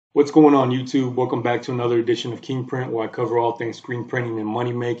What's going on YouTube? Welcome back to another edition of King Print, where I cover all things screen printing and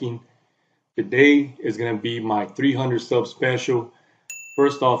money making. Today is going to be my 300 sub special.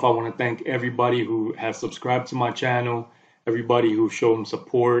 First off, I want to thank everybody who has subscribed to my channel, everybody who showed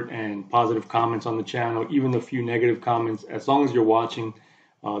support and positive comments on the channel, even the few negative comments. As long as you're watching,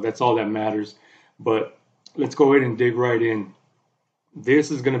 that's all that matters. But let's go ahead and dig right in.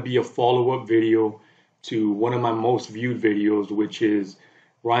 This is going to be a follow-up video to one of my most viewed videos, which is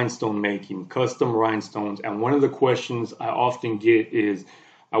rhinestone making, custom rhinestones. And one of the questions I often get is,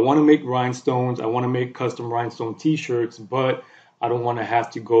 I want to make rhinestones, I want to make custom rhinestone t-shirts, but I don't want to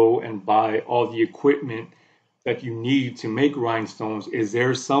have to go and buy all the equipment that you need to make rhinestones. Is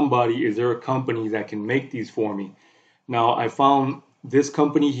there a company that can make these for me? Now, I found this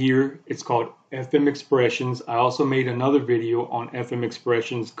company here. It's called FM Expressions. I also made another video on FM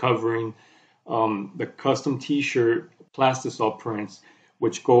Expressions covering the custom t-shirt plastisol prints,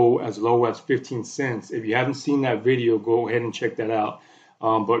 which go as low as 15 cents. If you haven't seen that video, go ahead and check that out.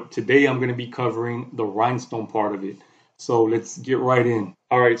 But today I'm going to be covering the rhinestone part of it. So let's get right in.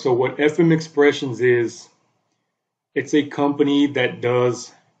 All right, so what FM Expressions is, it's a company that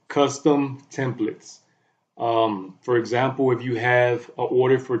does custom templates. For example, if you have an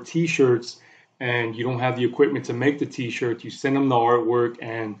order for t-shirts and you don't have the equipment to make the t-shirt, you send them the artwork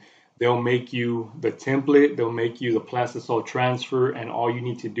and they'll make you the template, they'll make you the plastisol transfer, and all you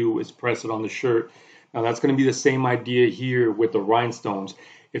need to do is press it on the shirt. Now that's going to be the same idea here with the rhinestones.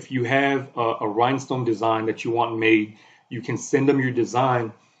 If you have a rhinestone design that you want made, you can send them your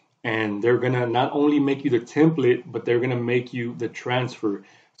design and they're going to not only make you the template, but they're going to make you the transfer.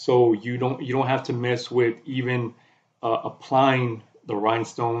 So you don't have to mess with even applying the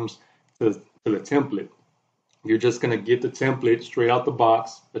rhinestones to the template. You're just going to get the template straight out the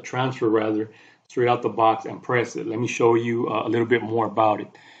box, the transfer rather, straight out the box and press it. Let me show you a little bit more about it.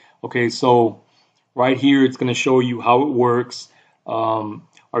 Okay, so right here it's going to show you how it works.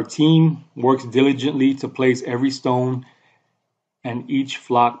 Our team works diligently to place every stone and each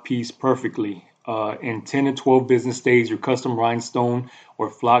flock piece perfectly. In 10 to 12 business days, your custom rhinestone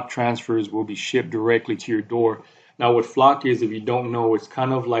or flock transfers will be shipped directly to your door. Now, what flock is, if you don't know, it's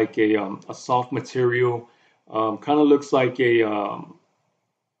kind of like a soft material. Kind of looks like a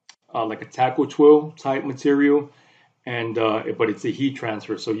tackle twill type material, and but it's a heat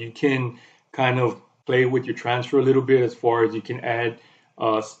transfer, so you can kind of play with your transfer a little bit, as far as you can add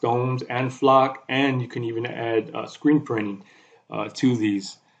stones and flock, and you can even add screen printing to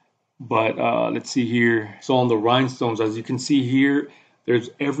these. But let's see here. So on the rhinestones, as you can see here, there's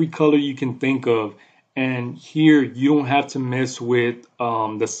every color you can think of, and here you don't have to mess with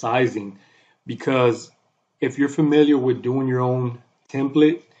the sizing, because if you're familiar with doing your own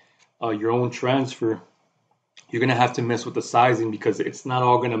template, your own transfer, you're going to have to mess with the sizing because it's not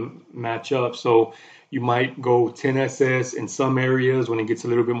all going to match up. So you might go 10SS in some areas. When it gets a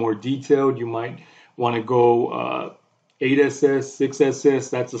little bit more detailed, you might want to go 8SS,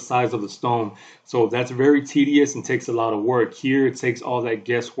 6SS, that's the size of the stone. So that's very tedious and takes a lot of work. Here it takes all that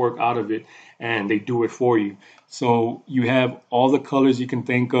guesswork out of it and they do it for you. So you have all the colors you can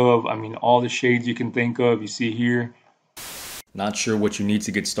think of, I mean all the shades you can think of, you see here. Not sure what you need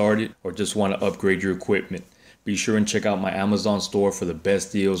to get started or just want to upgrade your equipment? Be sure and check out my Amazon store for the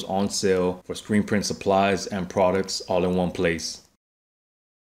best deals on sale for screen print supplies and products all in one place.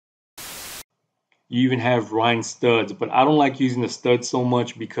 You even have rhine studs, but I don't like using the studs so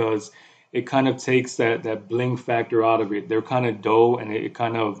much because it kind of takes that bling factor out of it. They're kind of dull and it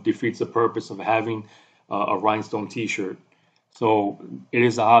kind of defeats the purpose of having a rhinestone t-shirt. So it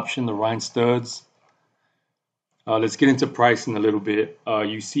is an option, the rhine studs. Let's get into pricing a little bit.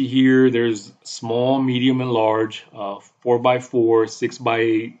 You see here there's small, medium, and large, 4x4,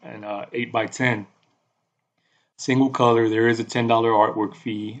 6x8, and 8x10. Single color, there is a $10 artwork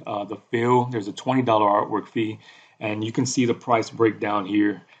fee. The fill, there's a $20 artwork fee, and you can see the price breakdown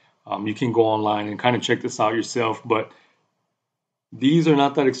here. You can go online and kind of check this out yourself, but these are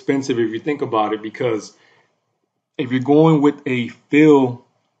not that expensive if you think about it, because if you're going with a fill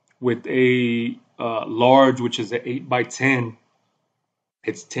with a large, which is an 8x10,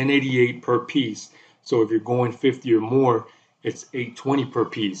 it's $10.88 per piece. So if you're going 50 or more, it's $8.20 per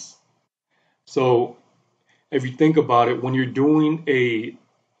piece. So if you think about it, when you're doing a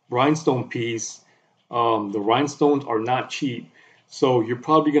rhinestone piece, the rhinestones are not cheap. So you're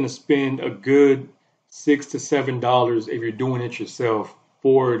probably going to spend a good $6 to $7 if you're doing it yourself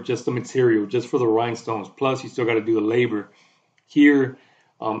for just the material, just for the rhinestones. Plus, you still got to do the labor. Here,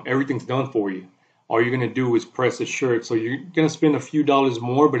 everything's done for you. All you're going to do is press a shirt. So you're going to spend a few dollars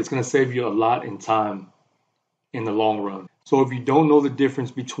more, but it's going to save you a lot in time in the long run. So if you don't know the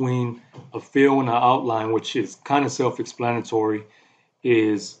difference between a fill and an outline, which is kind of self-explanatory,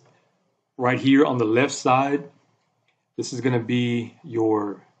 is right here on the left side, this is going to be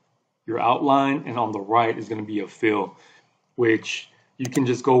your outline, and on the right is going to be a fill, which you can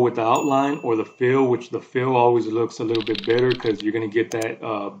just go with the outline or the fill, which the fill always looks a little bit better because you're going to get that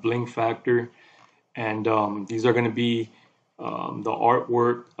bling factor. And these are going to be the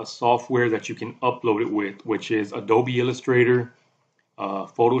artwork, a software that you can upload it with, which is Adobe Illustrator,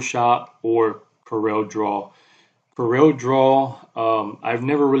 Photoshop, or CorelDRAW. CorelDRAW, I've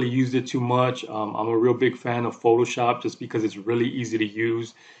never really used it too much. I'm a real big fan of Photoshop just because it's really easy to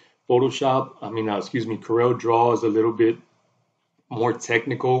use. CorelDRAW is a little bit more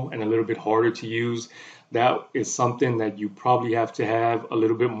technical and a little bit harder to use. That is something that you probably have to have a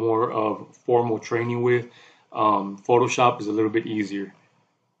little bit more of formal training with. Photoshop is a little bit easier.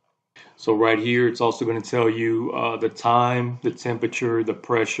 So right here, it's also going to tell you the time, the temperature, the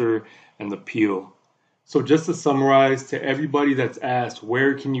pressure, and the peel. So just to summarize, to everybody that's asked,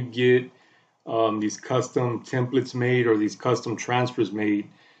 where can you get these custom templates made or these custom transfers made?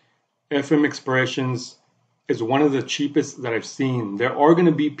 FM Expressions is one of the cheapest that I've seen. There are going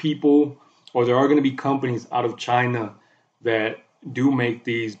to be people, or there are going to be companies out of China that do make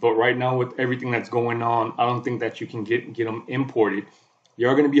these, but right now with everything that's going on, I don't think that you can get them imported. They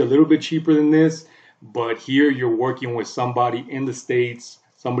are going to be a little bit cheaper than this, but here you're working with somebody in the States,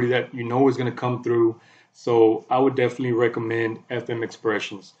 somebody that you know is going to come through. So I would definitely recommend FM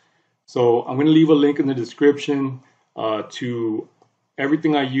Expressions. So I'm going to leave a link in the description to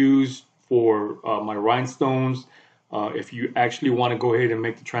everything I use for my rhinestones. If you actually want to go ahead and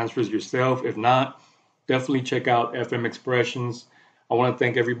make the transfers yourself. If not, definitely check out FM Expressions. I want to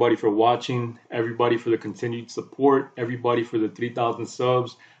thank everybody for watching, everybody for the continued support, everybody for the 3,000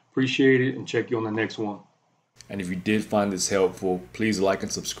 subs. Appreciate it, and check you on the next one. And if you did find this helpful, please like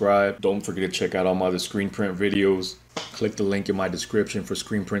and subscribe. Don't forget to check out all my other screen print videos. Click the link in my description for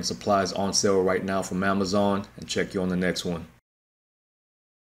screen print supplies on sale right now from Amazon, and check you on the next one.